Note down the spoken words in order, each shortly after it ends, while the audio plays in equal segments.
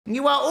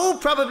You are all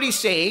probably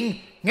saying,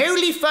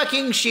 holy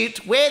fucking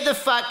shit, where the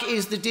fuck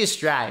is the disk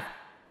drive?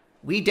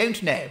 We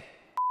don't know.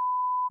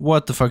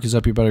 What the fuck is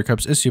up, you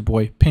buttercups? It's your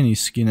boy, Penny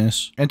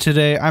Skinnis, and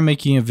today I'm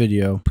making a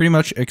video pretty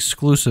much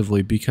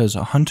exclusively because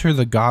Hunter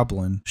the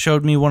Goblin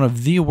showed me one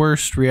of the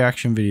worst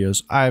reaction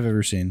videos I've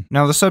ever seen.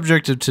 Now, the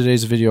subject of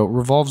today's video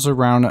revolves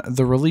around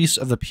the release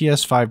of the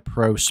PS5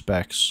 Pro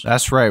specs.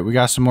 That's right, we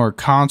got some more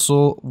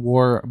console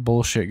war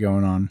bullshit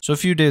going on. So a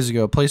few days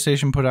ago,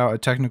 PlayStation put out a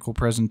technical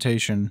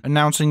presentation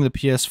announcing the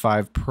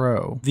PS5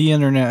 Pro. The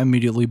internet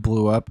immediately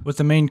blew up, with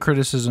the main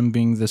criticism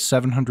being the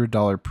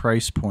 $700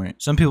 price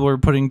point. Some people were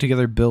putting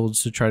together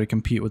builds to try to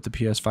compete with the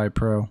PS5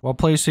 Pro, while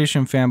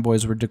PlayStation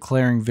fanboys were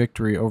declaring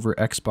victory over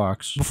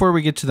Xbox. Before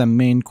we get to the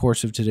main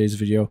course of today's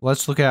video,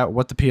 let's look at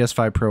what the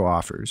PS5 Pro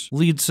offers.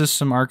 Lead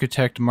system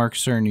architect Mark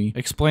Cerny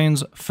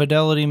explains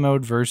fidelity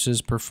mode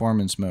versus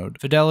performance mode.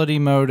 Fidelity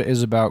mode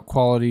is about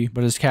quality,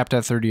 but is capped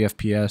at 30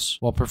 FPS,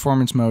 while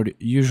performance mode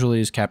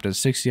usually is capped at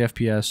 60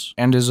 FPS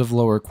and is of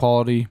lower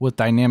quality, with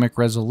dynamic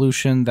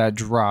resolution that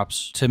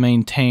drops to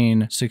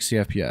maintain 60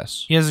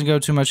 FPS. He doesn't go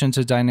too much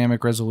into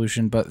dynamic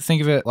resolution, but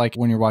think of it like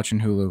when you're watching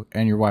Hulu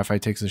and your Wi-Fi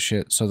takes a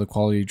shit, so the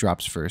quality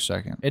drops for a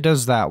second. It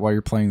does that while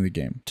you're playing the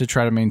game to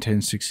try to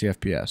maintain 60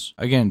 FPS.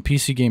 Again,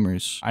 PC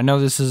gamers, I know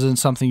this isn't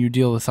something you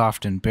deal with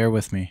often, bear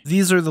with me.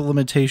 These are the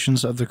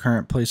limitations of the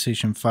current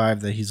PlayStation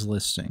 5 that he's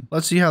listing.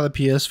 Let's see how the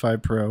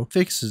PS5 Pro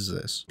fixes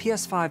this.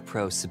 PS5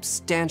 Pro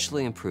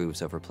substantially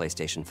improves over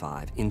PlayStation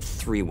 5 in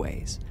 3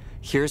 ways.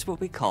 Here's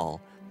what we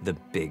call the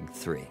big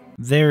 3.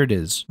 There it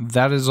is.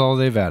 That is all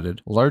they've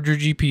added. Larger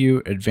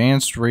GPU,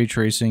 advanced ray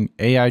tracing,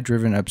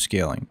 AI-driven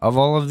upscaling. Of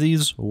all of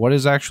these, what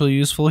is actually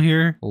useful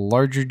here?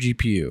 Larger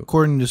GPU.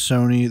 According to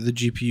Sony, the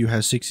GPU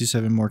has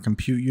 67 more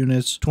compute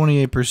units,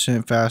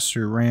 28%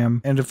 faster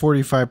RAM, and a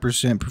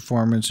 45%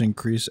 performance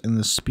increase in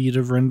the speed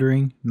of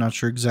rendering. Not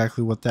sure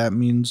exactly what that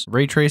means.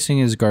 Ray tracing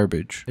is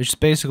garbage. It's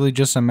basically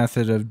just a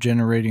method of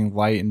generating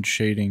light and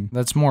shading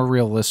that's more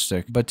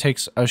realistic, but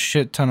takes a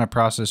shit ton of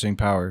processing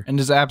power, and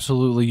is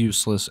absolutely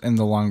useless in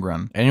the long run.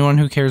 Anyone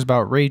who cares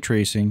about ray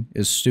tracing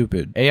is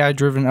stupid.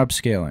 AI-driven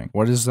upscaling.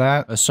 What is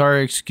that? A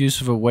sorry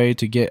excuse of a way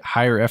to get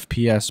higher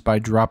FPS by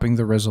dropping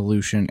the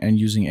resolution and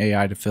using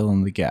AI to fill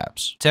in the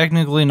gaps.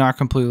 Technically not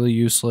completely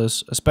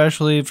useless,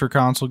 especially for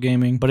console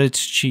gaming, but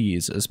it's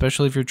cheese,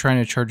 especially if you're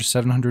trying to charge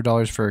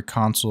 $700 for a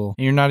console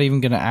and you're not even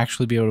going to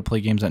actually be able to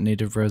play games at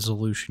native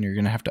resolution. You're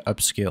going to have to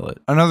upscale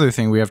it. Another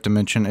thing we have to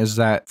mention is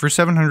that for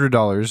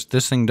 $700,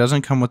 this thing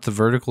doesn't come with the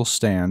vertical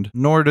stand,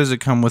 nor does it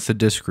come with the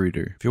disc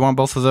reader. If you want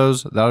both of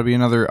those, that'll be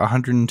another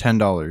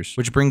 $110,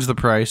 which brings the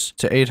price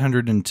to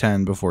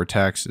 $810 before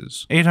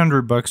taxes.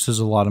 $800 is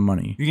a lot of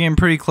money. You're getting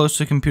pretty close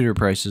to computer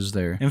prices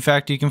there. In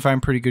fact, you can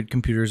find pretty good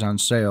computers on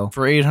sale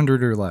for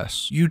 $800 or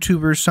less.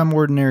 YouTuber Some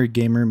Ordinary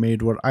Gamer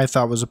made what I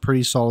thought was a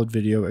pretty solid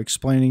video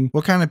explaining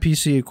what kind of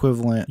PC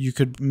equivalent you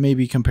could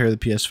maybe compare the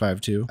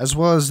PS5 to, as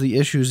well as the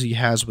issues he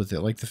has with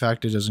it, like the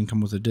fact it doesn't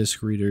come with a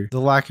disc reader, the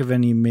lack of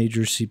any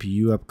major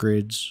CPU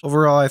upgrades.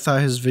 Overall, I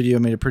thought his video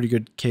made a pretty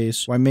good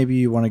case why maybe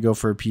you want to go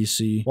for a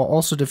PC, while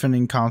also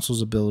defending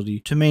console's ability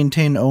to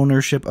maintain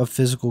ownership of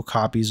physical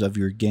copies of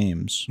your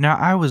games. Now,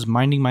 I was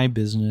minding my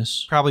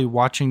business, probably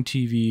watching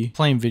TV,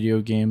 playing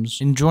video games,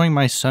 enjoying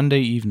my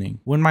Sunday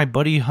evening, when my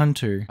buddy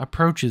Hunter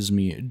approaches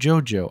me.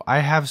 Jojo, I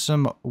have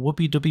some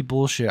whoopie-doopie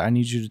bullshit I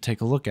need you to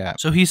take a look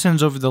at. So he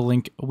sends over the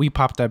link, we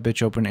pop that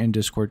bitch open in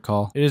Discord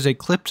call. It is a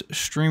clipped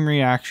stream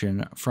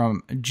reaction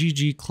from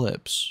GG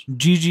Clips.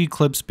 GG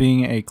Clips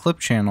being a clip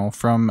channel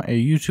from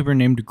a YouTuber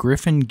named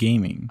Griffin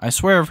Gaming. I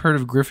swear I've heard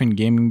of Griffin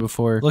Gaming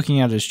before. Looking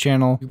at his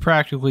channel, you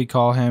practically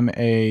call him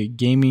a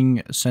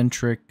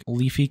gaming-centric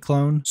Leafy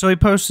clone. So he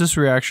posts this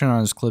reaction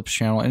on his Clips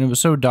channel, and it was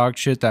so dog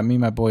shit that me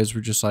and my boys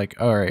were just like,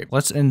 alright,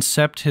 let's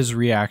incept his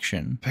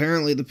reaction.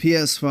 Apparently the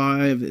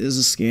PS5 is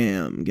a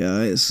scam,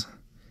 guys.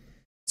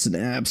 It's an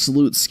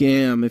absolute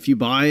scam. If you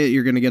buy it,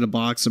 you're gonna get a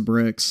box of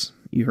bricks.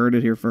 You heard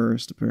it here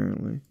first,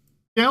 apparently.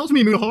 Yeah, it's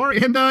me, Mudahar,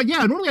 and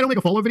yeah, normally I don't make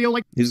a follow video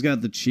like— He's got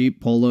the cheap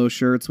polo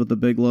shirts with the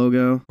big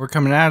logo. We're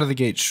coming out of the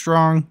gate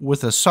strong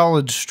with a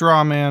solid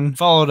straw man,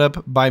 followed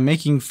up by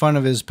making fun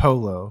of his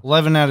polo.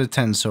 11 out of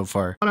 10 so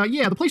far. But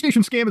yeah, the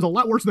PlayStation scam is a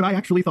lot worse than I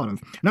actually thought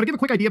of. Now, to give a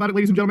quick idea about it,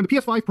 ladies and gentlemen, the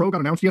PS5 Pro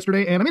got announced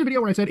yesterday, and I made a video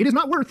where I said it is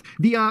not worth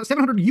the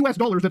 $700 US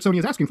that Sony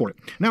is asking for it.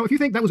 Now, if you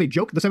think that was a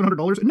joke, the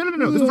 $700,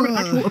 no, this is an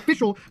actual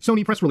official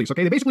Sony press release,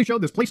 okay? They basically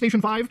showed this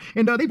PlayStation 5,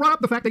 and they brought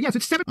up the fact that, yes,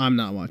 it's I'm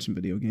not watching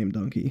Video Game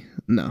Donkey.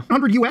 No.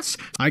 $700 US.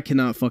 I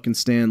cannot fucking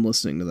stand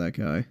listening to that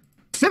guy.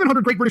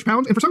 700 Great British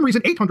Pounds, and for some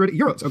reason 800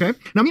 euros, okay?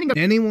 Now, meaning that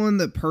anyone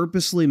that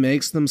purposely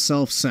makes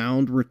themselves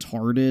sound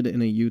retarded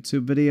in a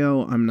YouTube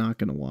video, I'm not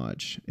gonna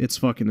watch. It's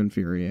fucking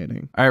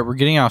infuriating. Alright, we're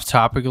getting off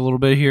topic a little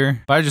bit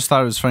here, but I just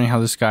thought it was funny how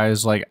this guy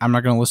is like, I'm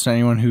not gonna listen to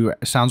anyone who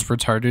sounds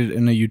retarded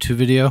in a YouTube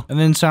video, and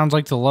then sounds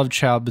like the love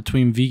child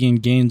between Vegan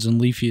Gains and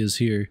Leafy is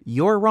here.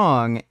 You're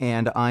wrong,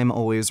 and I'm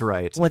always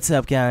right. What's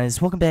up, guys?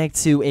 Welcome back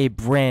to a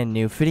brand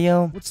new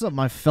video. What's up,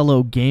 my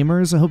fellow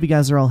gamers? I hope you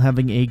guys are all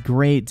having a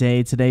great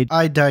day today.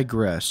 I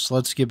digress.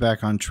 Let's get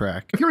back on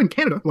track. if you're in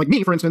Canada, like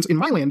me, for instance, in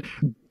my land,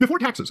 before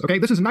taxes, okay,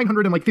 this is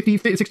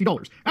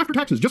 $960. After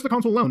taxes, just the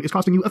console alone is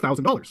costing you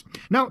 $1,000.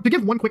 Now, to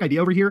give one quick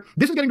idea over here,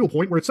 this is getting to a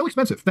point where it's so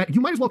expensive that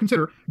you might as well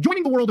consider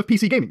joining the world of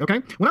PC gaming,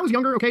 okay? When I was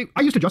younger, okay,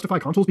 I used to justify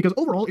consoles because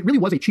overall it really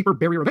was a cheaper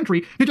barrier of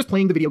entry to just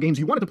playing the video games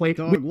you wanted to play.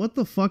 Dog, what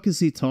the fuck is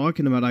he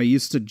talking about? I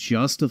used to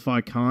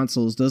justify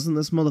consoles. Doesn't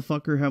this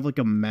motherfucker have like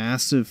a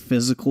massive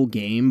physical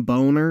game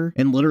boner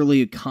and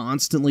literally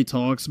constantly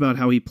talks about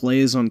how he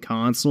plays on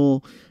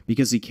console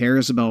because he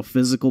cares about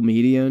physical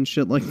media and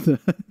shit like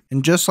that?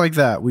 And just like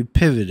that, we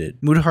pivoted.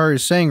 Mutahar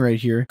is saying right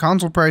here,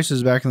 console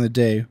prices back in the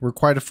day were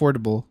quite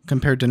affordable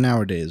compared to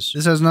nowadays.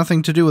 This has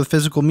nothing to do with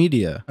physical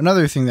media,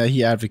 another thing that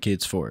he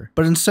advocates for.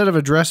 But instead of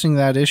addressing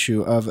that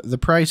issue of the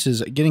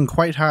prices getting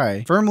quite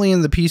high, firmly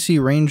in the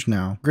PC range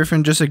now,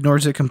 Griffin just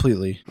ignores it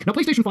completely. Now,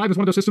 PlayStation 5 is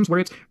one of those systems where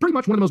it's pretty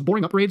much one of the most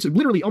boring upgrades,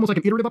 literally almost like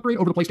an iterative upgrade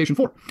over the PlayStation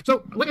 4.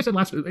 So, like I said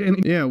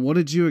yeah, what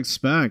did you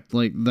expect?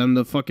 Like, them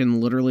to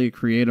fucking literally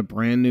create a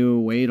brand new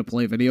way to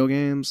play video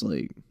games?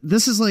 Like,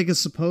 this is like a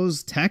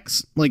supposed tech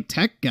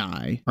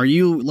guy. Are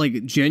you,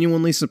 like,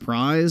 genuinely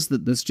surprised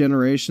that this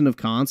generation of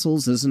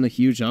consoles isn't a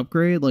huge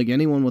upgrade? Like,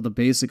 anyone with a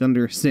basic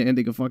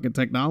understanding of fucking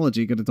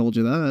technology could have told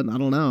you that. I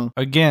don't know.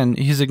 Again,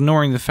 he's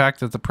ignoring the fact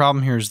that the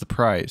problem here is the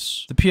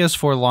price. The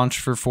PS4 launched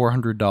for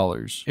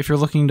 $400. If you're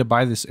looking to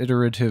buy this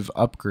iterative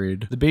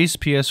upgrade, the base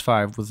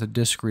PS5 with a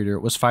disc reader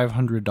was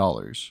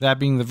 $500. That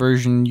being the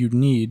version you'd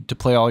need to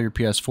play all your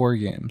PS4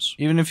 games.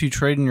 Even if you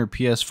trade in your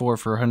PS4 for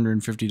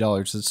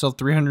 $150, it's still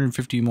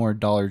 $350 more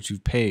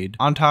you've paid,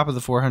 on top of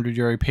the $400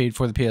 you already paid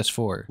for the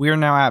PS4. We are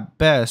now at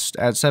best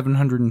at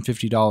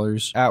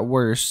 $750, at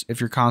worst, if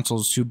your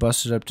console is too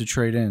busted up to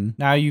trade in.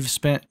 Now you've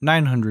spent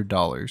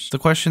 $900. The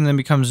question then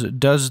becomes,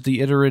 does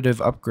the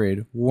iterative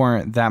upgrade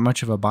warrant that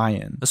much of a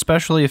buy-in?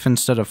 Especially if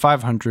instead of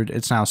 $500,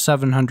 it's now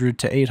 $700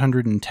 to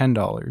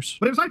 $810.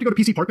 But I decided to go to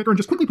PC Part Picker and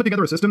just quickly put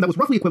together a system that was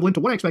roughly equivalent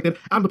to what I expected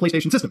out of the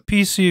PlayStation system.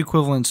 PC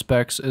equivalent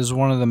specs is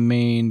one of the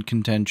main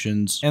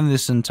contentions in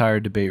this entire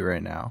debate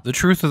right now. The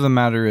truth of the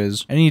matter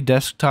is, any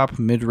desktop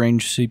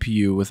mid-range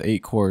CPU with 8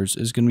 cores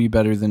is going to be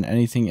better than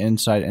anything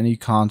inside any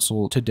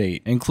console to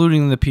date,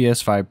 including the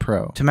PS5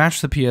 Pro. To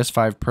match the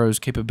PS5 Pro's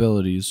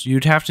capabilities,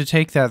 you'd have to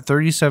take that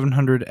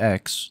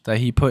 3700X that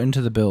he put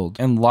into the build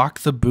and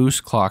lock the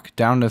boost clock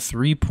down to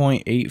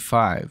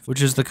 3.85,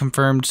 which is the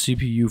confirmed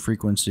CPU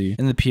frequency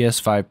in the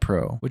PS5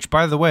 Pro, which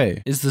by the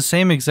way, is the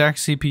same exact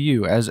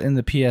CPU as in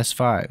the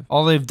PS5.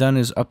 All they've done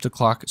is up the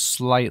clock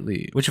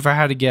slightly, which if I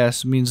had to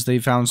guess means they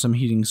found some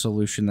heating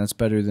solution that's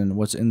better than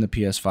what's in the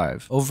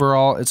PS5.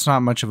 Overall, it's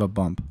not much of a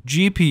bump.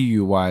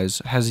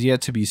 GPU-wise has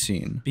yet to be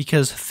seen,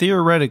 because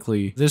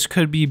theoretically, this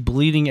could be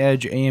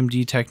bleeding-edge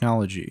AMD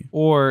technology,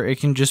 or it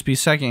can just be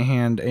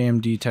second-hand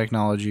AMD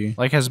technology,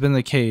 like has been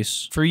the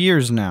case for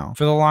years now.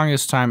 For the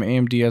longest time,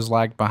 AMD has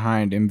lagged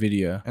behind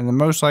NVIDIA, and the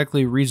most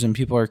likely reason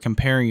people are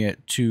comparing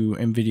it to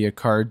NVIDIA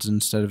cards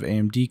instead of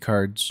AMD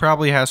cards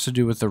probably has to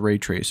do with the ray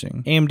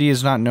tracing. AMD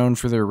is not known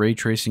for their ray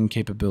tracing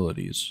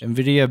capabilities.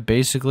 NVIDIA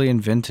basically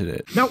invented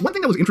it. Now, one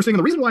thing that was interesting, and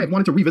the reason why I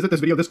wanted to revisit this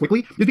video this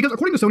quickly, is because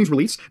according to Sony's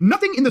release,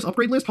 nothing in this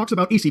upgrade list talks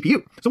about a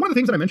CPU. So one of the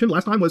things that I mentioned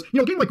last time was,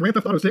 a game like Grand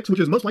Theft Auto 6, which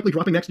is most likely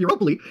dropping next year,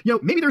 hopefully,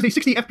 maybe there's a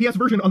 60 FPS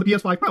version on the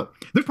PS5 Pro.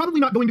 There's probably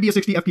not going to be a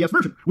 60 FPS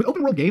version. With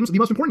open world games, the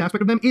most important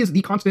aspect of them is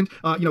the constant,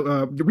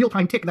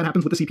 real-time tick that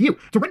happens with the CPU.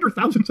 To render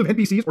thousands of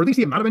NPCs, or at least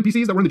the amount of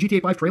NPCs that were in the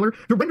GTA 5 trailer,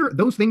 to render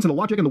those things and the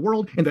logic and the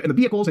world and the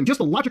vehicles and just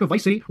the logic of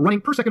Vice City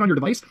running per second on your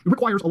device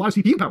requires a lot of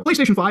CPU power.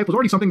 PlayStation 5 was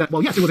already something that,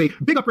 well, yes, it was a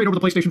big upgrade over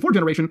the PlayStation 4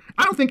 generation.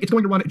 I don't think it's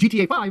going to run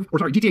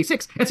GTA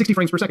 6 at 60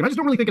 frames per second. I just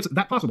don't really think it's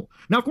that possible.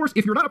 Now, of course,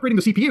 if you're not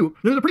upgrading the CPU,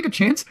 there's a pretty good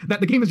chance that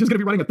the game is just going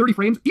to be running at 30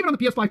 frames, even on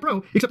the PS5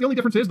 Pro, except the only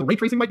difference is the ray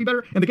tracing might be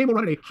better, and the game will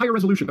run at a higher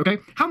resolution, okay?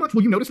 How much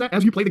will you notice that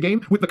as you play the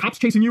game, with the cops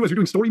chasing you as you're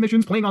doing story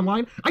missions, playing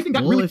online? I think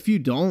that well, if you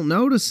don't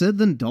notice it,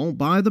 then don't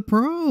buy the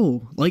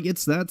Pro. Like,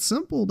 it's that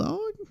simple, dog.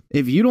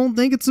 If you don't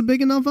think it's a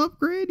big enough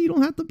upgrade, you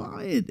don't have to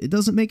buy it. It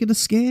doesn't make it a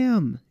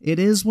scam. It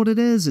is what it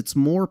is. It's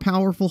more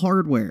powerful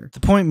hardware.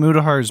 The point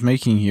Mutahar is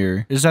making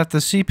here is that the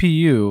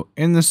CPU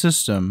in the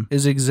system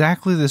is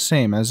exactly the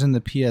same as in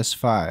the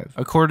PS5.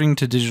 According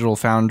to Digital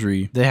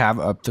Foundry, they have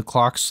upped the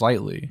clock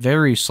slightly,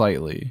 very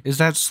slightly. Is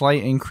that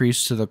slight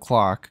increase to the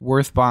clock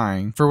worth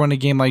buying for when a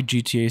game like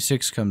GTA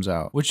 6 comes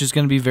out, which is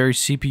going to be very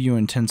CPU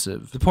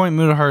intensive? The point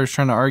Mutahar is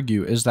trying to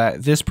argue is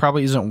that this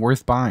probably isn't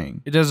worth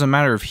buying. It doesn't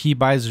matter if he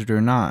buys it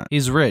or not.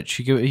 He's rich.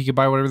 He could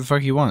buy whatever the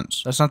fuck he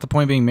wants. That's not the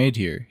point being made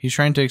here. He's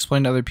trying to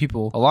explain to other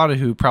people, a lot of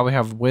who probably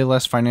have way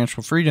less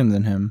financial freedom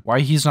than him, why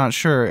he's not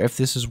sure if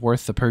this is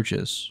worth the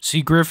purchase.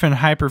 See, Griffin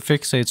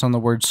hyperfixates on the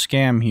word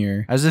scam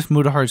here, as if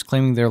Mutahar is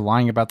claiming they're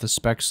lying about the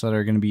specs that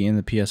are going to be in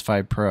the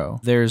PS5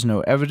 Pro. There is no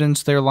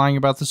evidence they're lying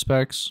about the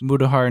specs.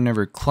 Mutahar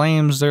never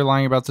claims they're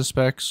lying about the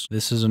specs.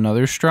 This is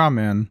another straw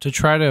man to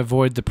try to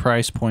avoid the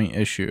price point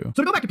issue.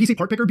 So to go back to PC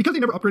Part Picker, because they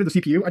never upgraded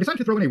the CPU, I decided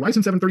to throw in a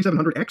Ryzen 7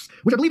 3700X,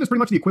 which I believe is pretty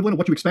much the equivalent of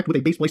what you expect with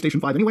a base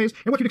PlayStation 5 anyways,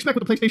 and what you'd expect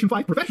with the PlayStation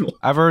 5 Professional.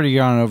 I've already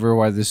gone over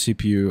why the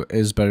CPU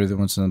is better than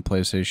what's in the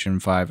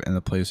PlayStation 5 and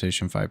the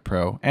PlayStation 5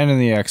 Pro, and in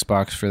the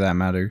Xbox for that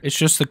matter. It's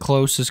just the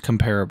closest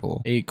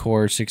comparable.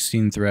 8-core,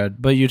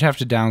 16-thread, but you'd have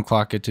to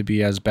downclock it to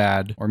be as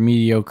bad, or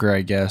mediocre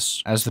I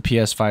guess, as the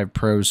PS5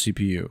 Pro's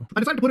CPU.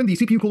 I decided to put in the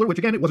CPU cooler, which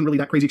again, it wasn't really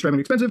that crazy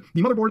extravagant expensive.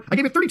 The motherboard, I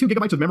gave it 32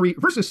 gigabytes of memory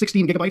versus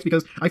 16 gigabytes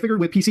because I figured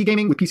with PC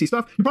gaming, with PC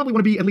stuff, you probably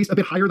want to be at least a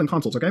bit higher than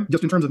consoles, okay?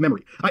 Just in terms of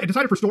memory. I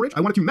decided for storage,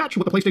 I wanted to match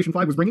what the PlayStation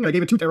 5 was bringing, and I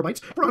gave it 2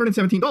 terabytes for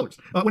 $117.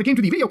 When it came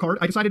to the video card,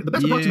 I decided the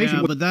best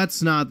approximation was... but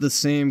that's not the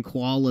same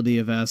quality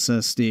of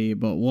SSD,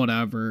 but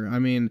whatever. I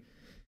mean,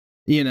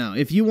 you know,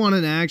 if you want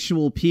an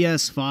actual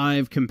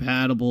PS5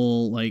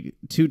 compatible, like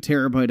 2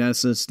 terabyte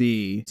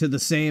SSD to the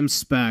same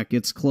spec,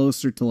 it's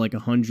closer to like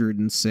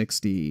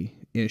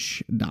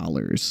 $160-ish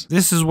dollars.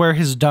 This is where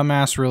his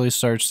dumbass really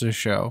starts to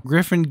show.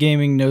 Griffin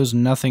Gaming knows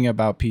nothing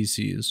about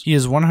PCs. He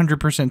is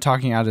 100%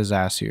 talking out his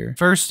ass here.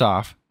 First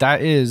off,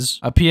 that is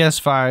a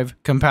PS5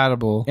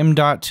 compatible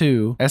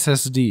M.2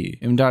 SSD.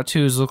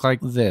 M.2s look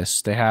like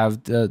this. They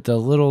have the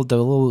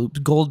little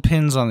gold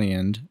pins on the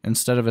end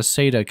instead of a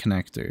SATA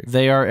connector.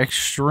 They are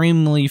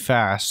extremely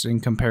fast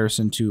in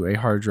comparison to a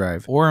hard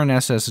drive or an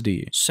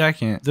SSD.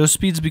 Second, those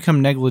speeds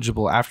become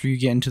negligible after you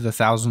get into the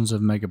thousands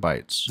of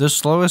megabytes. The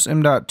slowest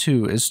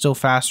M.2 is still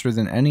faster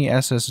than any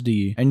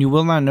SSD, and you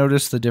will not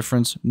notice the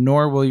difference,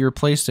 nor will your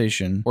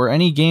PlayStation or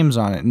any games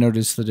on it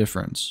notice the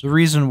difference. The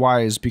reason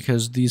why is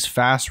because these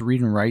fast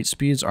read and write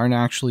speeds aren't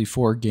actually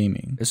for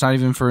gaming. It's not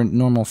even for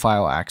normal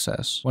file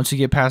access. Once you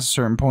get past a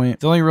certain point,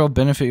 the only real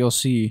benefit you'll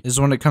see is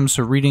when it comes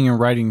to reading and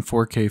writing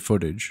 4K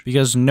footage,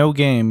 because no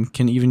game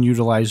can even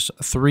utilize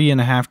 3.5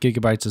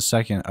 gigabytes a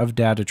second of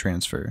data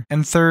transfer.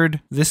 And third,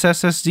 this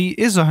SSD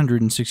is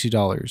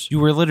 $160. You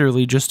were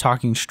literally just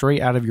talking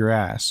straight out of your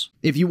ass.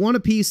 If you want a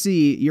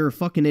PC, you're a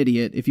fucking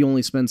idiot if you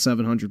only spend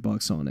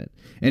 $700 on it.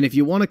 And if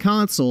you want a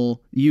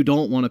console, you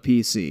don't want a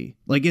PC.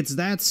 Like, it's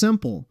that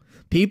simple.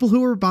 People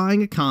who are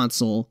buying a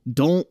console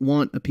don't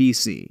want a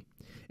PC.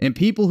 And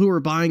people who are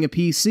buying a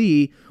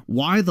PC,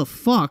 why the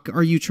fuck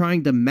are you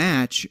trying to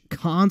match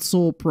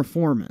console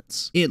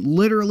performance? It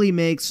literally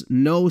makes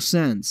no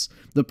sense.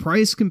 The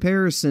price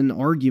comparison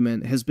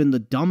argument has been the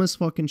dumbest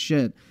fucking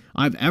shit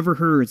I've ever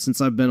heard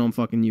since I've been on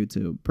fucking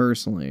YouTube,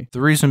 personally.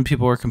 The reason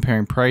people are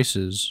comparing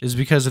prices is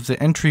because if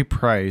the entry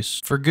price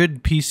for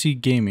good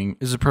PC gaming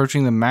is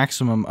approaching the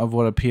maximum of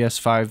what a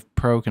PS5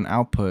 Pro can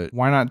output,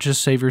 why not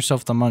just save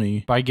yourself the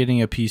money by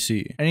getting a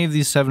PC? Any of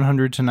these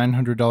 $700 to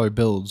 $900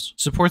 builds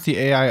support the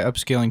AI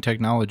upscaling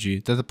technology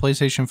that the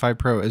PlayStation 5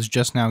 Pro is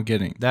just now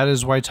getting. That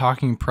is why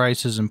talking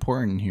price is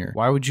important here.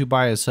 Why would you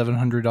buy a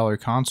 $700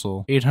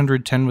 console,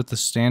 $810 with the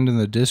stand and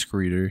the disc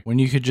reader, when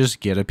you could just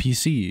get a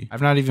PC?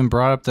 I've not even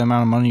brought up the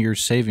amount of money you're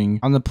saving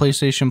on the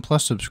PlayStation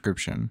Plus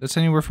subscription. That's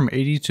anywhere from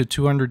 $80 to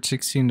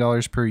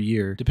 $216 per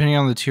year, depending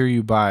on the tier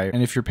you buy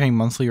and if you're paying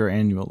monthly or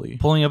annually.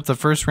 Pulling up the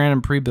first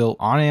random pre-built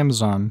on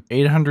Amazon,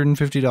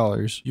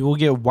 $850, you will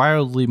get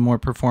wildly more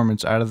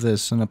performance out of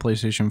this than a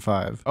PlayStation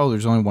 5. Oh,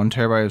 there's only 1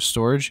 terabyte of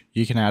storage?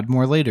 You can add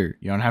more later.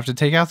 You don't have to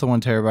take out the 1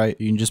 terabyte,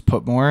 you can just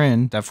put more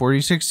in. That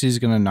 4060 is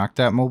gonna knock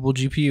that mobile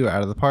GPU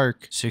out of the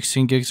park.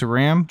 16 gigs of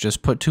RAM,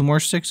 just put 2 more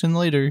sticks in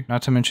later.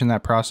 Not to mention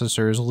that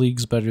processor is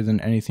leagues better than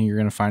anything you're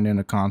gonna find in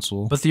a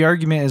console. But the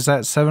argument is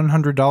that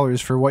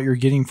 $700 for what you're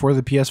getting for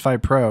the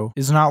PS5 Pro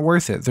is not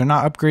worth it. They're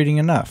not upgrading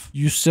enough.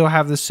 You still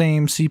have the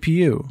same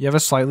CPU. You have a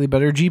slightly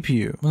better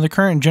GPU. When the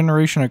current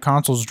generation of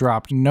consoles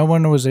dropped, no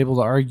one was able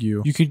to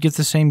argue you could get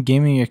the same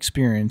gaming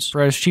experience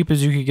for as cheap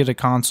as you could get a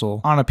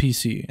console on a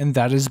PC. And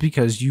that is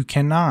because you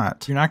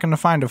cannot. You're not going to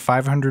find a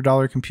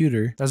 $500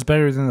 computer that's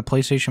better than the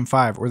PlayStation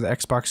 5 or the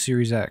Xbox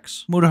Series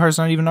X. Mudahar's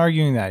not even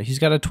arguing that. He's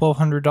got a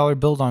 $1,200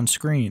 build on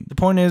screen. The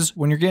point is,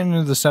 when you're getting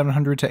into the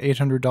 $700 to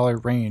 $800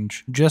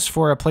 range just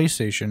for a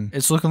PlayStation,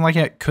 it's looking like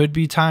it could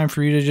be time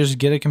for you to just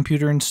get a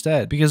computer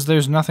instead, because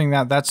there's nothing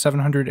that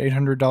 $700,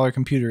 $800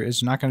 computer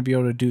is not going to be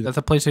able to do that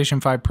the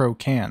PlayStation 5 Pro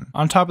can.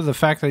 On top of the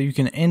fact that you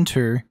can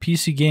enter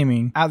PC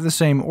gaming at the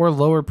same or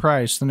lower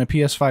price than a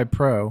PS5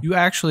 Pro, you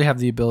actually have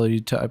the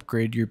ability to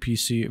upgrade your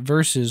PC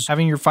versus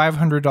having your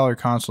 $500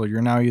 console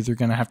you're now either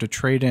going to have to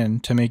trade in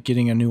to make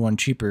getting a new one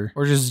cheaper,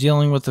 or just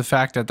dealing with the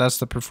fact that that's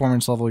the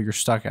performance level you're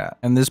stuck at.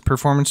 And this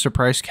performance to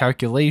price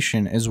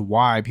calculation is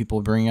why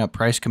people bring up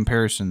price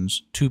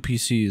comparisons to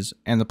PCs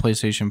and the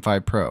PlayStation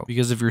 5 Pro,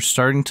 because if you're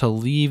starting to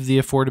leave the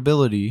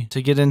affordability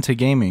to get into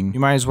gaming, you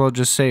might as well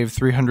just save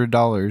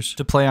 $300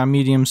 to play on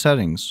medium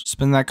settings.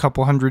 Spend that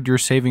couple hundred you're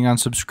saving on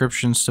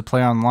subscriptions to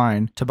play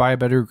online to buy a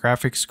better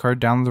graphics card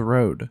down the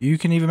road. You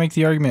can even make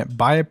the argument,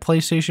 buy a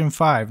PlayStation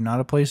 5, not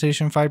a PlayStation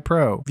PlayStation 5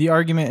 Pro. The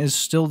argument is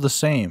still the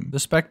same. The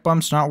spec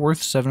bump's not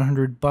worth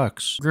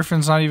 $700.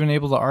 Griffin's not even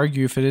able to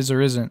argue if it is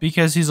or isn't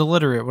because he's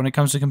illiterate when it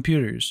comes to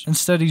computers.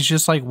 Instead, he's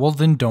just like, well,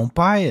 then don't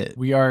buy it.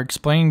 We are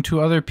explaining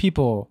to other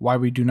people why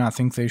we do not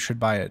think they should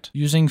buy it,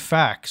 using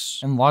facts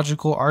and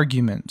logical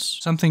arguments,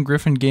 something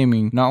Griffin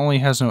Gaming not only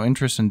has no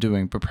interest in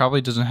doing, but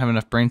probably doesn't have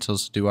enough brain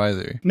cells to do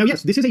either. Now,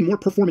 yes, this is a more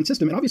performant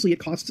system, and obviously it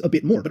costs a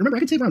bit more. But remember, I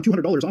could save around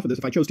 $200 off of this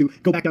if I chose to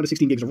go back down to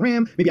 16 gigs of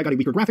RAM. Maybe I got a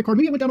weaker graphic card.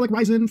 Maybe I went down to like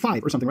Ryzen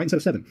 5 or something, right, instead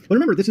of 7. But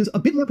remember, this is a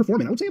bit more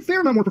performant. I would say a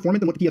fair amount more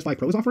performant than what the PS5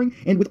 Pro is offering.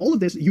 And with all of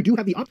this, you do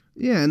have the option.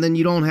 Yeah, and then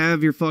you don't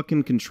have your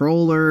fucking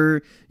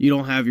controller. You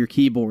don't have your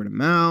keyboard and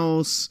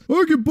mouse.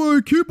 I can buy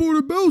a keyboard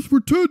and mouse for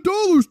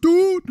 $10,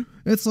 dude.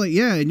 It's like,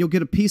 yeah, and you'll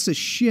get a piece of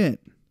shit.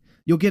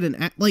 You'll get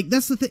like,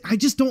 that's the thing. I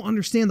just don't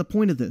understand the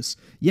point of this.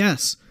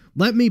 Yes,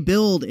 let me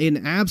build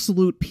an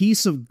absolute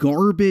piece of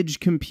garbage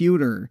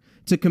computer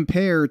to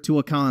compare to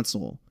a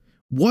console.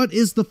 What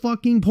is the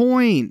fucking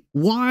point?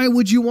 Why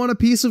would you want a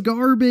piece of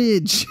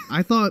garbage?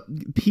 I thought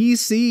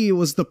PC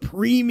was the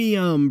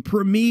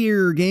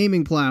premier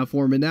gaming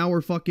platform, and now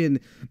we're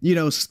fucking,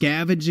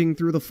 scavenging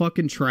through the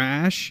fucking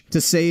trash to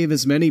save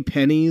as many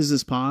pennies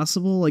as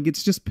possible. Like,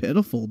 it's just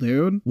pitiful,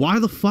 dude. Why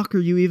the fuck are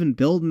you even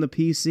building a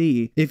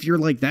PC if you're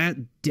like that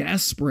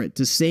desperate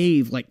to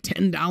save like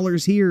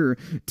 $10 here,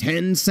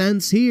 10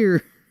 cents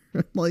here?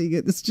 Like,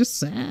 it's just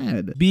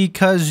sad.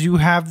 Because you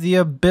have the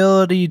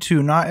ability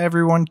to. Not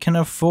everyone can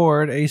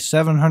afford a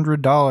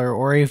 $700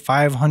 or a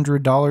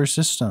 $500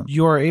 system.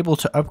 You are able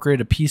to upgrade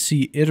a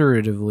PC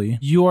iteratively.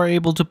 You are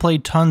able to play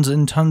tons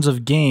and tons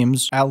of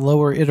games at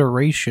lower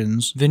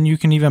iterations than you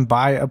can even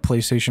buy a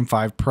PlayStation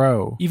 5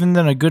 Pro. Even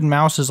then, a good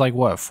mouse is like,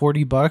 what,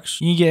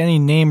 $40? You can get any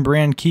name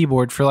brand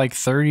keyboard for like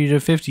 $30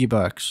 to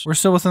 $50. We're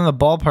still within the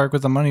ballpark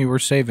with the money we're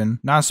saving,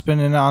 not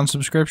spending it on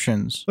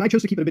subscriptions. But I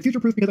chose to keep it a bit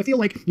future-proof because I feel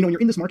like, when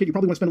you're in this market, you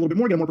probably want to spend a little bit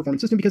more, get a more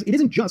performant system, because it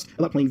isn't just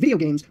about playing video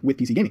games with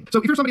PC gaming. So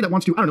if you're somebody that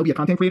wants to, be a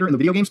content creator in the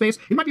video game space,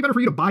 it might be better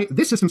for you to buy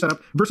this system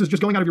setup versus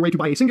just going out of your way to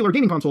buy a singular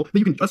gaming console that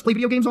you can just play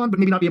video games on, but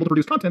maybe not be able to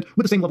produce content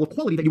with the same level of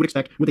quality that you would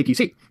expect with a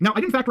PC. Now, I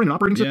didn't factor in an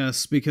operating system.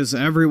 Yes, because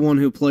everyone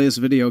who plays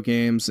video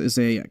games is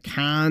a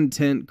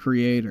content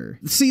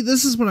creator. See,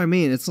 this is what I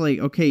mean. It's like,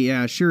 okay,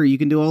 yeah, sure, you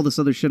can do all this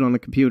other shit on a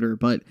computer,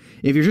 but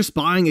if you're just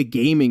buying a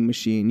gaming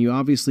machine, you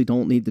obviously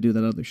don't need to do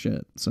that other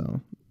shit.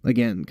 So,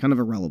 again, kind of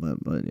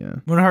irrelevant, but yeah.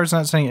 Moonhart's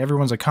not saying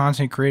everyone's a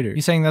content creator.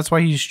 He's saying that's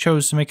why he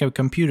chose to make a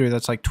computer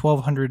that's like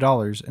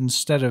 $1,200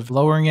 instead of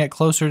lowering it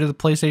closer to the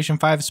PlayStation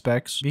 5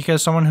 specs,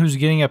 because someone who's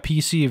getting a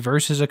PC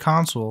versus a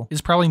console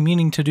is probably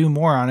meaning to do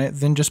more on it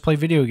than just play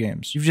video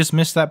games. You've just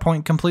missed that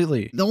point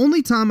completely. The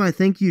only time I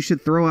think you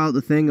should throw out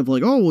the thing of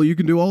like, oh, well, you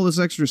can do all this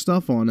extra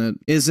stuff on it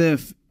is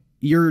if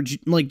you're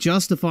like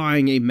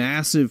justifying a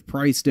massive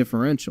price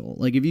differential.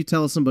 Like if you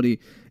tell somebody,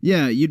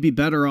 yeah, you'd be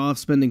better off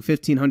spending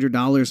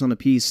 $1,500 on a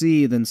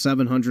PC than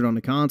 $700 on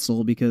a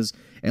console because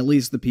at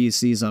least the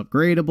PC is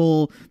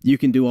upgradable, you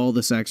can do all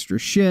this extra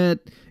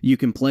shit, you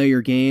can play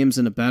your games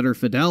in a better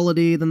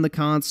fidelity than the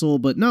console.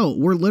 But no,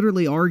 we're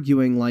literally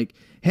arguing like,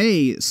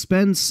 hey,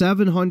 spend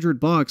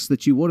 $700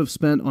 that you would have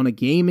spent on a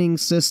gaming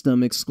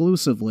system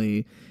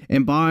exclusively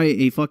and buy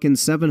a fucking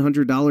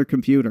 $700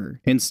 computer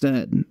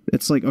instead.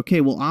 It's like, okay,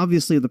 well,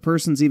 obviously the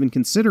person's even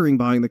considering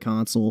buying the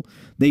console.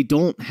 They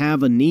don't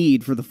have a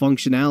need for the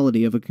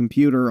functionality of a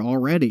computer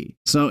already.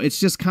 So it's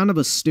just kind of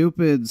a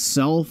stupid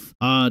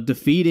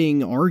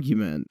self-defeating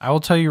argument. I will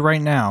tell you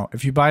right now,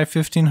 if you buy a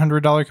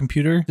 $1,500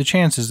 computer, the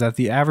chances that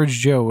the average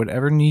Joe would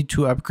ever need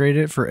to upgrade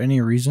it for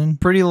any reason,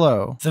 pretty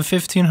low. The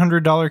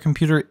 $1,500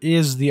 computer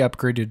is the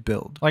upgraded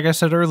build. Like I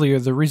said earlier,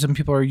 the reason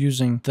people are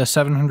using the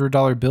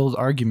 $700 build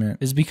argument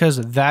is because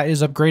that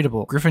is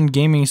upgradable. Griffin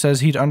Gaming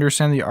says he'd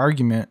understand the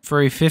argument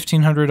for a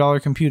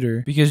 $1,500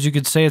 computer because you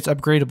could say it's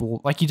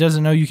upgradable, like he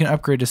doesn't know you can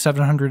upgrade a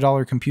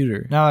 $700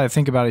 computer. Now that I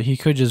think about it, he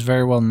could just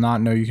very well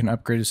not know you can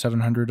upgrade a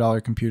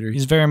 $700 computer.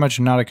 He's very much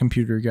not a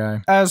computer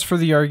guy. As for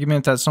the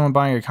argument that someone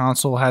buying a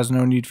console has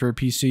no need for a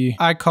PC,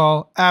 I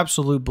call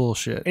absolute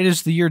bullshit. It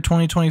is the year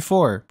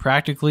 2024.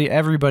 Practically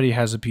everybody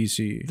has a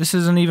PC. This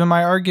isn't even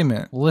my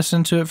argument.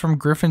 Listen to it from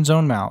Griffin's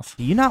own mouth.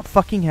 Do you not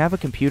fucking have a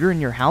computer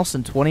in your house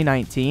in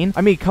 2019?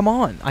 I mean, come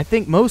on. I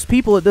think most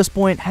people at this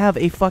point have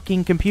a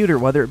fucking computer,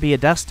 whether it be a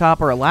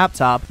desktop or a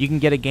laptop. You can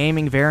get a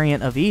gaming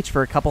variant of each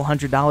for a couple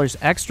 $100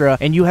 extra,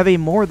 and you have a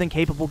more than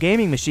capable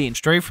gaming machine.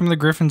 Straight from the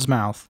Griffin's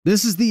mouth.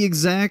 This is the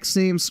exact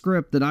same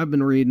script that I've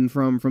been reading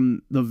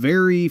from the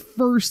very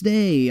first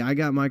day I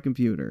got my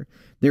computer.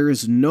 There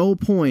is no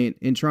point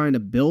in trying to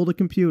build a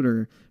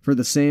computer for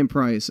the same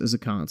price as a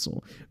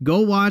console. Go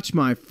watch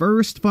my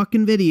first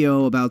fucking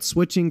video about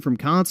switching from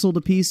console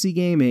to PC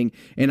gaming,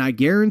 and I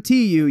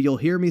guarantee you'll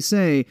hear me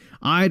say,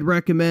 I'd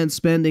recommend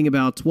spending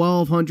about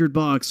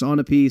 $1,200 on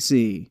a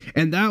PC.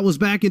 And that was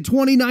back in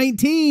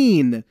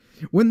 2019,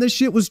 when this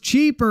shit was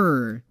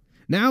cheaper.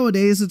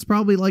 Nowadays, it's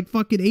probably like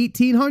fucking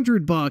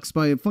 $1,800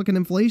 by fucking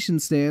inflation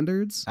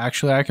standards.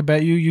 Actually, I could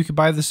bet you could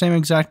buy the same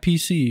exact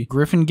PC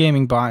Griffin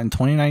Gaming bought in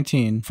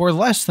 2019 for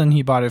less than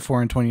he bought it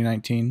for in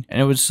 2019,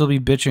 and it would still be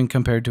bitching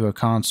compared to a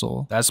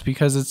console. That's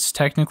because it's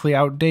technically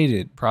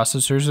outdated.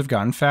 Processors have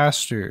gotten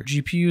faster.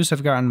 GPUs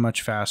have gotten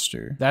much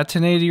faster. That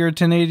 1080 or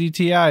 1080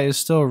 Ti is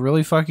still a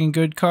really fucking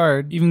good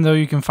card, even though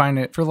you can find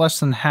it for less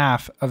than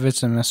half of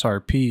its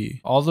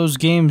MSRP. All those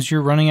games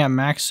you're running at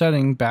max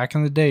setting back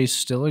in the day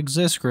still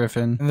exist,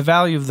 Griffin, and the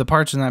value of the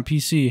parts in that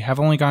PC have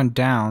only gone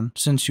down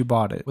since you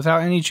bought it,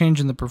 without any change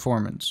in the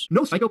performance.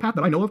 No psychopath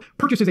that I know of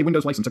purchases a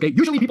Windows license, okay?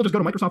 Usually people just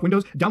go to Microsoft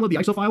Windows, download the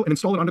ISO file, and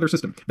install it onto their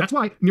system. That's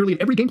why nearly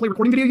in every gameplay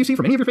recording video you see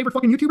from any of your favorite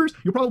fucking YouTubers,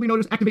 you'll probably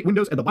notice activate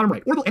Windows at the bottom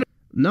right, or they'll edit.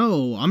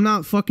 No, I'm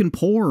not fucking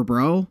poor,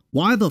 bro.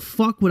 Why the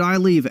fuck would I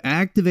leave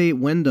activate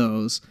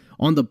Windows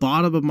on the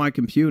bottom of my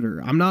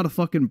computer? I'm not a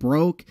fucking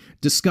broke,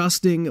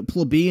 disgusting,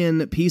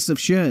 plebeian piece of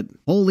shit.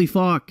 Holy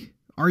fuck.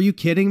 Are you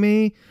kidding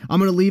me? I'm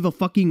gonna leave a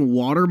fucking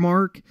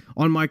watermark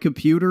on my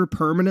computer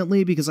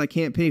permanently because I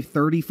can't pay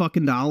 $30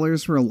 fucking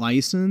for a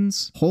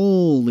license?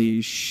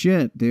 Holy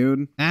shit,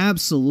 dude.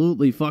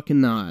 Absolutely fucking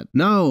not.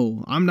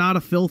 No, I'm not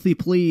a filthy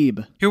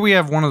plebe. Here we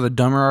have one of the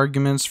dumber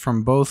arguments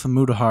from both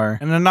Mudahar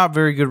and a not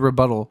very good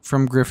rebuttal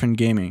from Griffin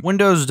Gaming.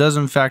 Windows does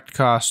in fact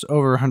cost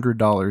over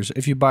 $100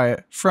 if you buy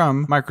it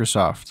from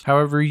Microsoft.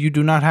 However, you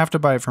do not have to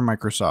buy it from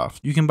Microsoft.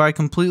 You can buy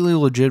completely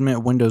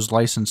legitimate Windows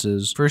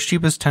licenses for as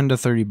cheap as $10 to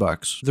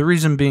 $30. The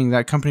reason being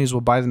that companies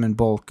will buy them in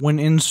bulk when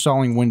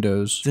installing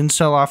Windows, then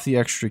sell off the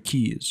extra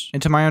keys.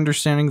 And to my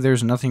understanding,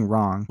 there's nothing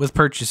wrong with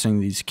purchasing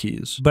these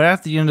keys. But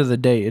at the end of the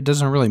day, it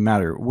doesn't really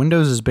matter.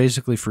 Windows is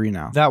basically free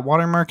now. That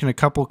watermark and a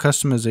couple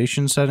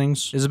customization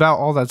settings is about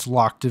all that's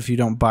locked if you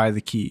don't buy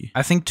the key.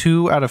 I think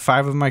 2 out of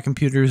 5 of my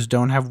computers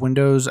don't have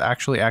Windows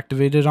actually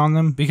activated on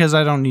them because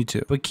I don't need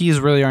to. But keys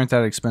really aren't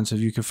that expensive.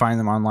 You can find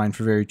them online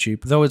for very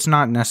cheap, though it's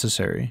not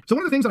necessary. So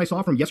one of the things that I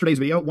saw from yesterday's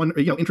video, one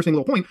interesting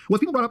little point, was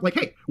people brought up like,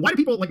 hey, why do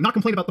people like not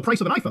complain about the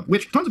price of an iPhone?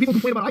 Which tons of people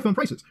complain about iPhone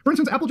prices. For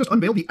instance, Apple just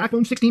unveiled the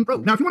iPhone 16 Pro.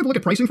 Now, if you wanted to look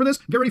at pricing for this,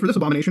 get ready for this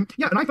abomination.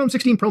 Yeah, an iPhone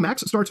 16 Pro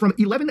Max starts from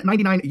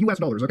 $11.99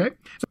 US, okay?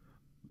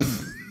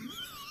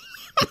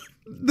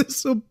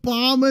 This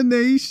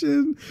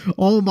abomination.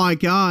 Oh my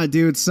god,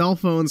 dude, cell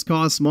phones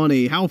cost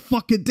money. How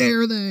fucking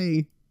dare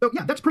they? So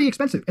yeah, that's pretty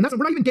expensive. And we're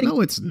not even getting...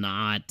 No, it's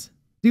not.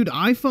 Dude,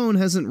 iPhone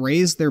hasn't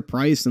raised their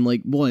price in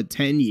like, what,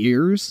 10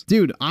 years?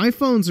 Dude,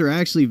 iPhones are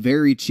actually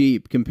very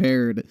cheap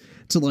compared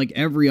to like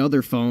every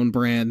other phone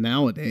brand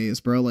nowadays,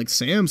 bro. Like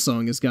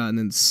Samsung has gotten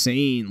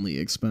insanely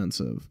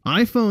expensive.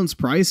 iPhone's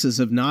prices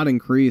have not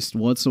increased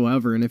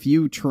whatsoever, and if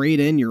you trade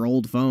in your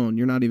old phone,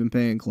 you're not even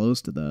paying close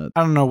to that.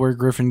 I don't know where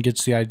Griffin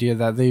gets the idea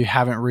that they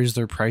haven't raised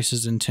their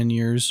prices in 10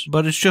 years,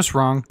 but it's just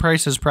wrong.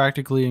 Price has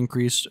practically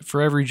increased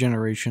for every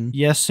generation.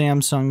 Yes,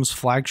 Samsung's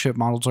flagship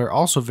models are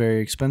also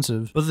very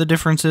expensive, but the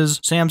difference is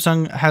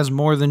Samsung has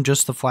more than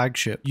just the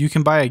flagship. You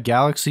can buy a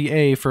Galaxy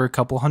A for a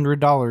couple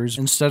 $100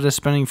 instead of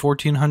spending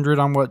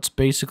 $1,400 on what's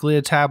basically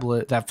a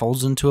tablet that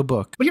folds into a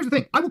book. But here's the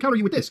thing, I will counter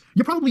you with this.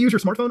 You probably use your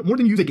smartphone more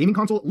than you use a gaming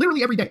console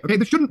literally every day, okay?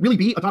 This shouldn't really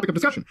be a topic of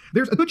discussion.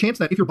 There's a good chance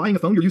that if you're buying a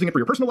phone, you're using it for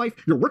your personal life,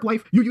 your work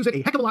life, you use it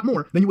a heck of a lot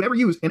more than you would ever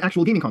use an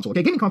actual gaming console,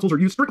 okay? Gaming consoles are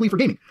used strictly for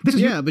gaming. This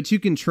is but you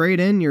can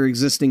trade in your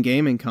existing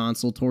gaming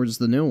console towards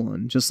the new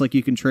one, just like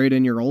you can trade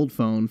in your old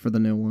phone for the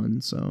new one,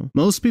 so.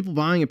 Most people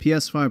buying a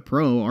PS5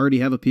 Pro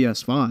already have a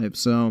PS5,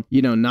 so,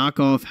 you know, knock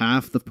off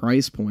half the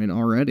price point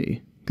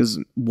already. Because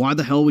why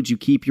the hell would you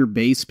keep your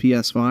base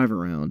PS5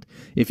 around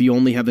if you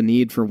only have a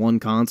need for one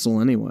console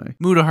anyway?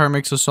 Mudahar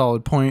makes a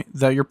solid point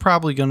that you're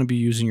probably going to be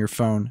using your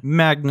phone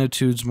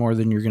magnitudes more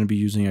than you're going to be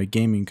using a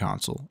gaming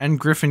console. And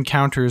Griffin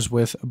counters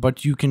with,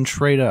 but you can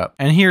trade up.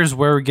 And here's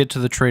where we get to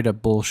the trade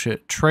up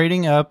bullshit.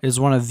 Trading up is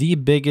one of the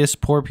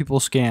biggest poor people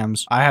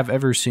scams I have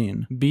ever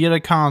seen. Be it a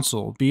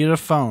console, be it a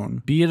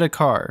phone, be it a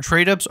car.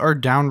 Trade ups are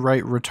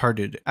downright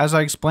retarded. As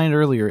I explained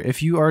earlier,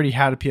 if you already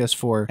had a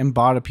PS4 and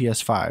bought a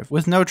PS5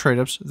 with no trade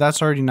ups,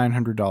 that's already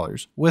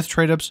 $900. With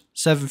trade-ups,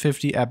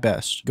 $750 at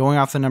best, going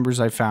off the numbers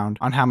I found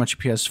on how much a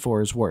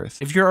PS4 is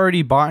worth. If you're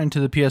already bought into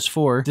the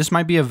PS4, this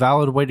might be a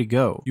valid way to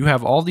go. You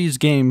have all these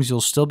games you'll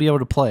still be able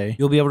to play.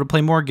 You'll be able to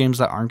play more games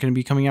that aren't going to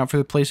be coming out for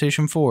the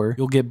PlayStation 4.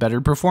 You'll get better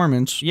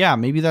performance. Yeah,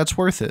 maybe that's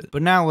worth it.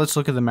 But now let's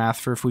look at the math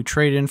for if we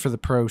trade in for the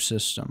Pro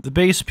system. The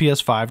base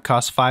PS5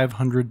 costs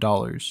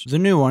 $500. The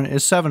new one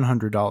is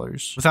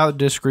 $700, without the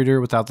disc reader,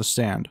 without the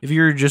stand. If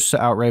you were just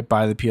to outright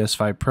buy the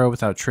PS5 Pro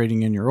without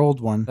trading in your old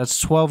one,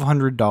 that's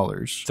 $1,200,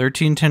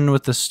 $1,310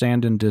 with the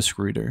stand and disc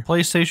reader.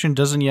 PlayStation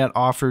doesn't yet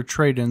offer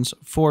trade-ins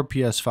for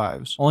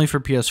PS5s, only for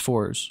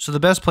PS4s. So the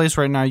best place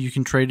right now you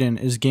can trade in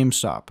is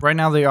GameStop. Right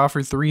now they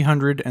offer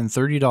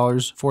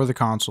 $330 for the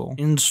console,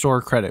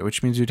 in-store credit,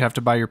 which means you'd have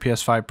to buy your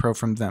PS5 Pro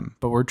from them.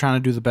 But we're trying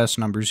to do the best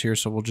numbers here,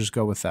 so we'll just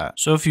go with that.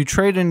 So if you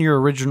trade in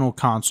your original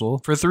console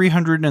for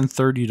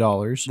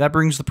 $330, that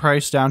brings the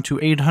price down to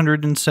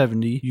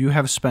 $870 you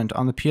have spent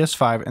on the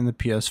PS5 and the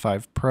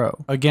PS5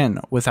 Pro. Again,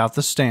 without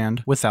the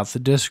stand, without the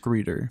disc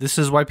reader. This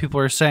is why people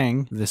are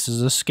saying this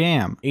is a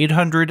scam.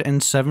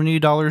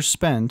 $870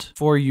 spent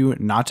for you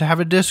not to have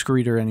a disc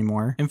reader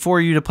anymore, and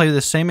for you to play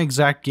the same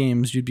exact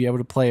games you'd be able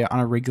to play on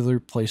a regular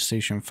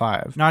PlayStation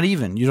 5. Not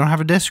even. You don't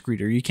have a disc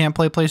reader. You can't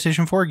play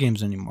PlayStation 4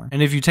 games anymore.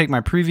 And if you take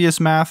my previous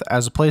math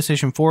as a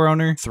PlayStation 4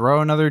 owner,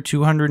 throw another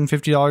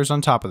 $250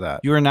 on top of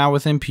that. You are now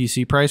within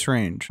PC price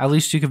range. At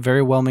least you could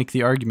very well make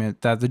the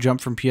argument that the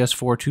jump from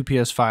PS4 to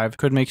PS5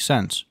 could make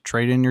sense.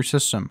 Trade in your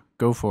system.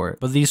 Go for it.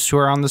 But these two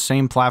are on the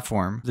same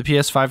platform. The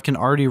PS5 can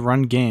already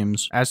run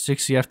games at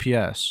 60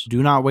 FPS.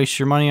 Do not waste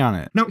your money on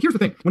it. Now, here's the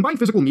thing. When buying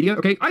physical media,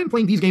 okay, I am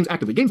playing these games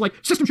actively. Games like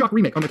System Shock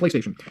Remake on my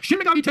PlayStation. Shin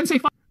Megami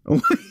Tensei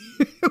 5.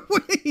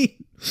 Wait,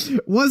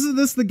 wasn't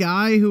this the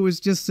guy who was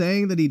just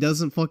saying that he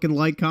doesn't fucking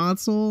like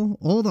console?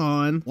 Hold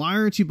on. Why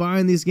aren't you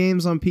buying these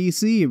games on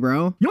PC, bro?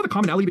 You know what the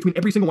commonality between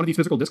every single one of these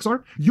physical discs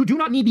are? You do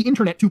not need the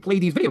internet to play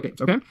these video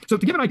games, okay? So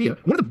to give an idea,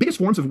 one of the biggest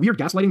forms of weird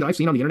gaslighting that I've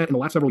seen on the internet in the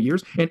last several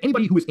years, and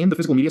anybody who is in the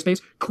physical media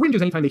space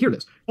cringes anytime they hear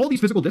this. All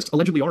these physical discs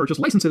allegedly are just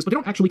licenses, but they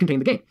don't actually contain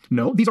the game.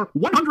 No, these are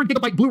 100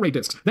 gigabyte Blu-ray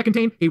discs that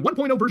contain a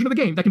 1.0 version of the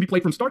game that can be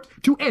played from start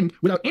to end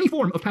without any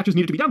form of patches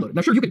needed to be downloaded.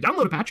 Now sure, you could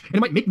download a patch and it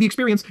might make the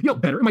experience,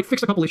 better. It might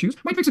fix a couple issues,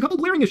 might fix a couple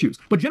glaring issues,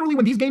 but generally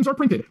when these games are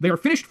printed, they are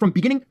finished from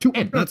beginning to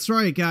end. That's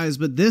right, guys,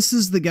 but this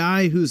is the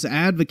guy who's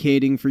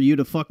advocating for you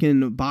to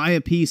fucking buy a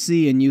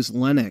PC and use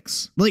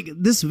Linux. Like,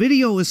 this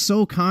video is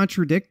so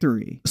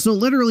contradictory. So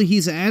literally,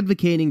 he's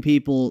advocating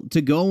people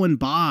to go and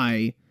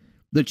buy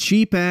the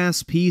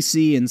cheap-ass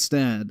PC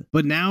instead.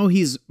 But now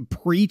he's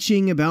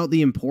preaching about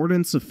the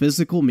importance of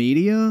physical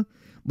media?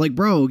 Like,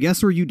 bro,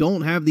 guess where you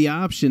don't have the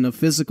option of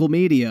physical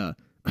media?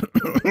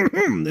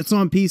 It's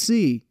on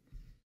PC.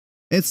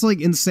 It's,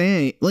 like,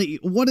 insane. Like,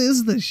 what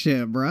is this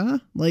shit, bruh?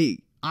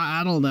 Like,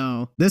 I don't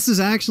know. This is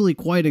actually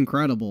quite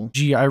incredible.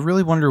 Gee, I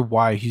really wonder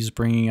why he's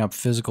bringing up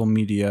physical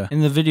media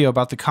in the video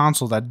about the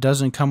console that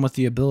doesn't come with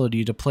the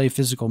ability to play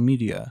physical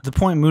media. The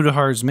point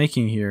Mudahar is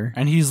making here,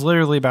 and he's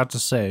literally about to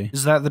say,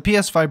 is that the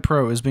PS5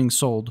 Pro is being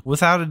sold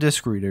without a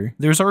disc reader.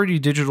 There's already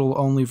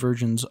digital-only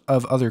versions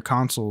of other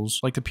consoles,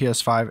 like the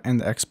PS5 and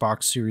the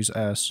Xbox Series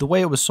S. The way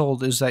it was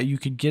sold is that you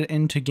could get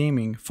into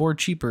gaming for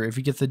cheaper if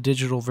you get the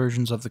digital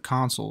versions of the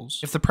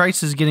consoles. If the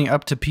price is getting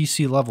up to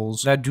PC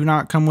levels that do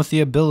not come with the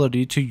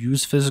ability to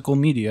use physical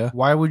media,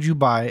 why would you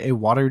buy a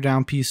watered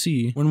down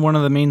PC when one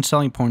of the main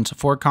selling points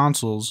for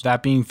consoles,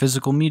 that being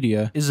physical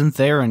media, isn't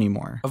there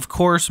anymore? Of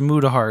course,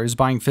 Mudahar is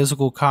buying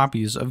physical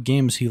copies of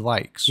games he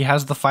likes. He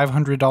has the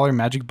 $500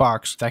 magic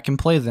box that can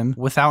play them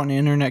without an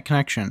internet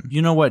connection.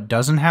 You know what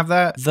doesn't have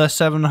that? The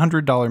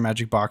 $700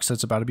 magic box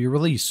that's about to be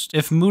released.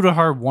 If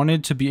Mudahar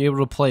wanted to be able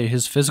to play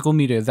his physical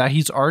media that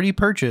he's already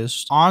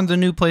purchased on the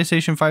new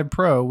PlayStation 5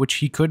 Pro, which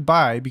he could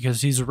buy because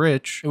he's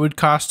rich, it would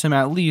cost him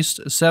at least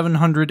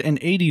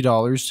 $780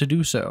 to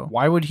do so.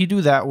 Why would he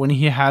do that when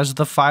he has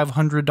the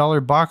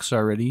 $500 box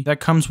already that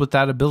comes with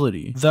that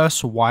ability?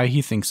 Thus, why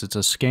he thinks it's a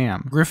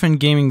scam. Griffin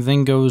Gaming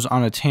then goes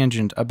on a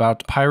tangent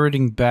about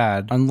pirating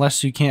bad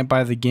unless you can't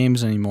buy the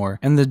games anymore,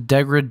 and the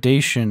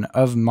degradation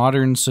of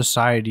modern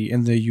society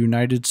in the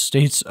United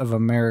States of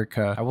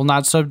America. I will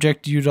not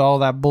subject you to all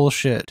that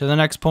bullshit. To the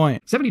next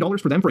point.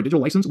 $70 for them for a digital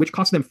license, which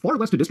costs them far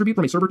less to distribute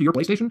from a server to your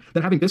PlayStation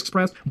than having discs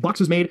pressed,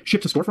 boxes made,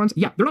 shipped to storefronts.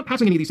 Yeah, they're not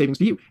passing any of these savings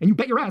to you. And you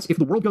bet your ass if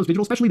the world goes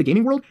digital, especially the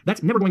gaming world,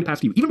 that's never going to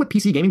pass to you. Even with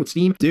PC gaming, with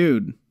Steam.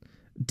 Dude,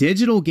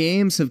 digital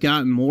games have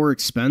gotten more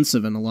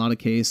expensive in a lot of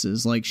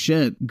cases. Like,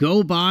 shit,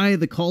 go buy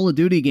the Call of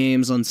Duty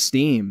games on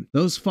Steam.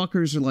 Those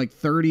fuckers are like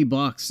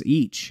 $30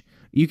 each.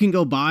 You can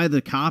go buy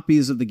the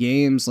copies of the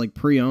games like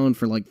pre-owned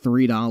for like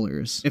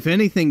 $3. If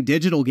anything,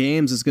 digital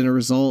games is going to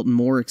result in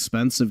more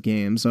expensive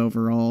games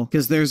overall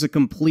because there's a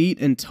complete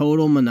and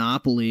total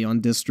monopoly on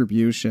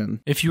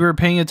distribution. If you were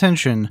paying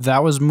attention,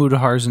 that was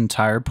Mudahar's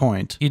entire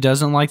point. He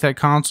doesn't like that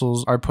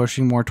consoles are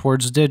pushing more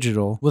towards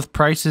digital with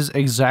prices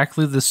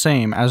exactly the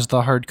same as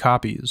the hard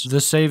copies. The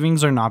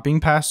savings are not being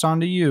passed on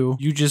to you.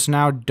 You just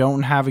now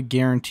don't have a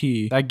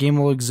guarantee that game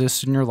will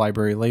exist in your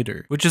library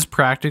later, which is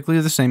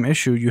practically the same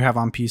issue you have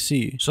on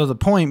PC. So the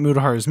point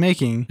Mudahar is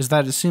making is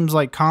that it seems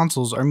like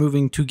consoles are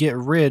moving to get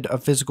rid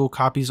of physical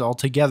copies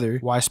altogether.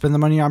 Why spend the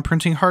money on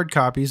printing hard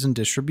copies and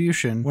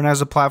distribution when as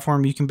a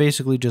platform you can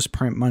basically just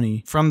print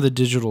money from the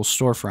digital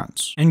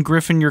storefronts? And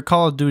Griffin, your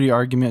Call of Duty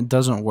argument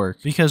doesn't work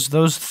because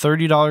those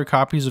 $30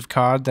 copies of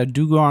COD that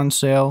do go on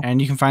sale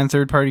and you can find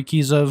third-party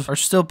keys of are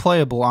still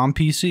playable on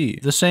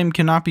PC. The same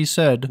cannot be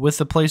said with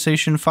the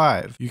PlayStation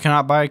 5. You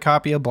cannot buy a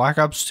copy of Black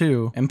Ops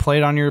 2 and play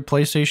it on your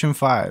PlayStation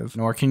 5,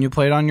 nor can you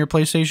play it on your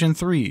PlayStation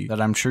 3 that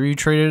I'm sure you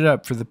traded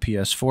up for the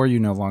PS4 you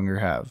no longer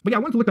have. But yeah,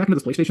 I wanted to look back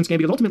into this PlayStation scam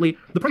because ultimately,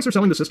 the price they're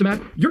selling the system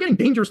at, you're getting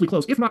dangerously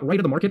close, if not right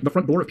at the market, the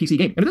front door of PC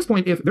game. And at this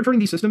point, if they're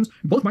turning these systems,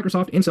 both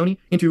Microsoft and Sony,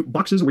 into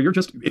boxes where you're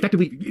just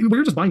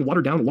buying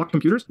watered down locked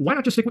computers, why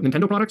not just stick with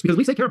Nintendo products? Because at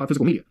least they care about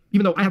physical media,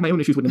 even though I have my own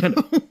issues with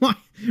Nintendo.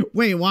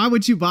 Wait, why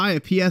would you buy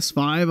a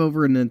PS5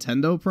 over a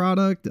Nintendo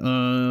product?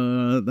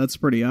 That's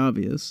pretty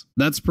obvious.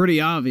 That's pretty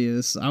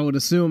obvious. I would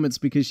assume it's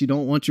because you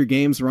don't want your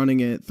games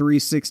running at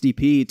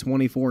 360p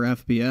 24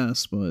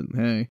 FPS, but but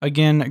hey.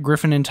 Again,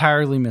 Griffin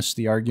entirely missed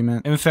the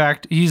argument. In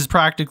fact, he's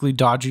practically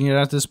dodging it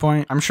at this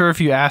point. I'm sure if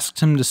you asked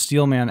him to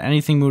steelman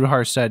anything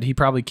Mutahar said, he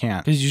probably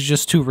can't, because he's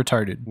just too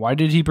retarded. Why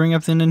did he bring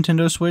up the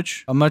Nintendo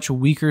Switch? A much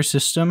weaker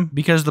system?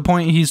 Because the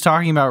point he's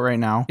talking about right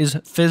now is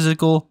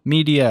physical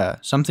media,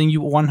 something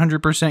you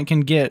 100%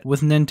 can get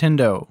with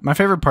Nintendo. My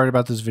favorite part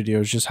about this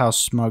video is just how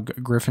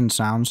smug Griffin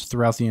sounds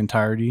throughout the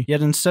entirety,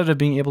 yet instead of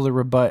being able to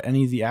rebut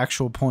any of the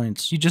actual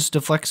points, he just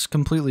deflects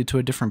completely to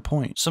a different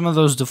point. Some of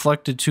those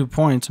deflected 2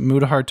 points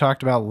Mutahar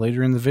talked about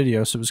later in the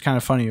video, so it was kind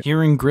of funny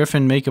hearing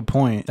Griffin make a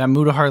point that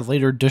Mutahar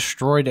later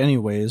destroyed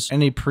anyways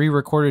in a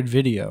pre-recorded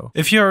video.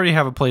 If you already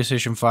have a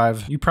PlayStation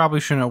 5, you probably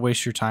shouldn't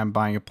waste your time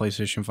buying a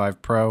PlayStation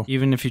 5 Pro.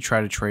 Even if you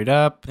try to trade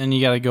up, then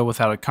you gotta go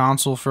without a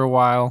console for a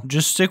while.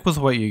 Just stick with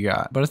what you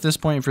got. But at this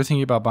point, if you're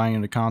thinking about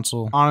buying a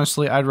console,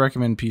 honestly, I'd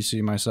recommend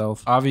PC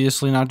myself.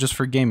 Obviously not just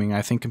for gaming,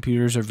 I think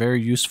computers are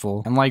very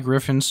useful. And like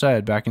Griffin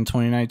said back in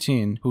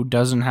 2019, who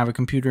doesn't have a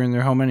computer in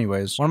their home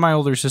anyways? One of my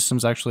older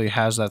systems actually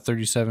has that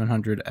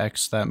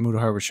 3700X that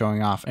Mutahar was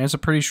showing off, and it's a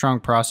pretty strong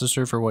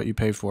processor for what you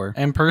pay for.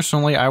 And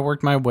personally, I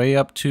worked my way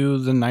up to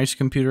the nice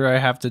computer I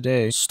have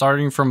today,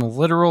 starting from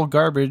literal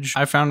garbage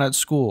I found at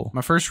school.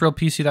 My first real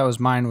PC that was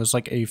mine was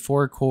like a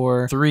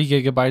 4-core,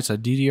 3GB of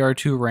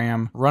DDR2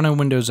 RAM, running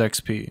Windows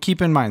XP.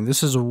 Keep in mind,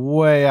 this is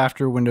way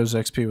after Windows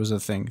XP was a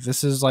thing.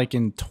 This is like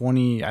in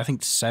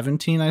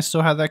 2017 I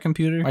still had that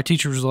computer. My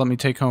teachers would let me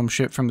take home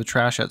shit from the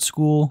trash at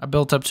school. I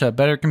built up to a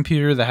better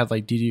computer that had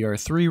like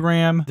DDR3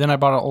 RAM. Then I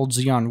bought an old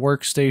Xeon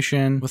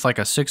workstation with like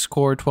a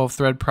 6-core,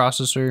 12-thread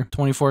processor,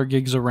 24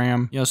 gigs of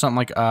RAM, you know, something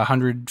like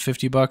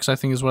 $150 I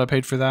think is what I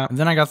paid for that. And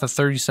then I got the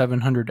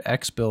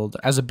 3700X build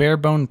as a bare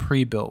bone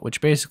pre-built,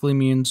 which basically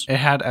means it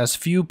had as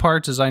few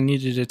parts as I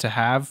needed it to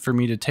have for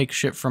me to take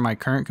shit from my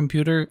current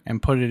computer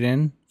and put it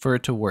in for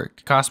it to work.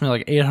 It cost me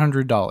like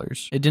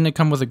 $800. It didn't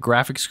come with a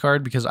graphics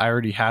card because I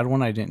already had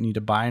one. I didn't need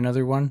to buy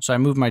another one. So I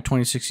moved my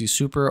 2060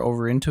 Super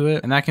over into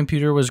it, and that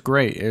computer was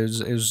great. It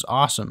was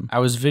awesome. I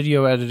was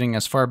video editing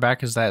as far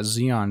back as that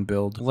Xeon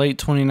build, late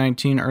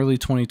 2019, early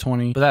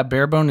 2020. But that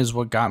barebone is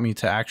what got me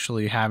to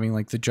actually having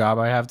like the job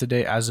I have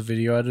today as a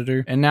video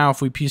editor. And now if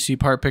we PC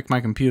part pick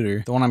my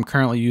computer, the one I'm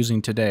currently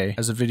using today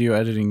as a video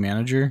editing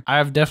manager, I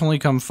have definitely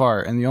come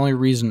far. And the only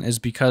reason is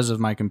because of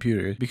my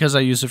computer, because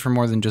I use it for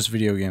more than just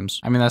video games.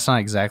 I mean, that's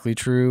not exactly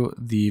true.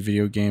 The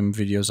video game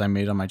videos I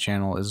made on my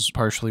channel is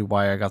partially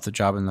why I got the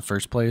job in the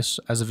first place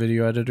as a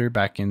video editor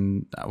back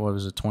in, what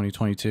was it,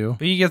 2022?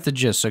 But you get the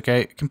gist,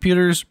 okay?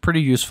 Computers,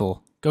 pretty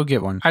useful. Go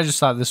get one. I just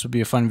thought this would be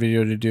a fun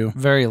video to do.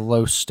 Very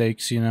low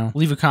stakes, you know?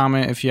 Leave a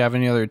comment if you have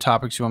any other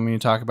topics you want me to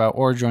talk about,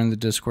 or join the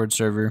Discord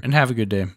server, and have a good day.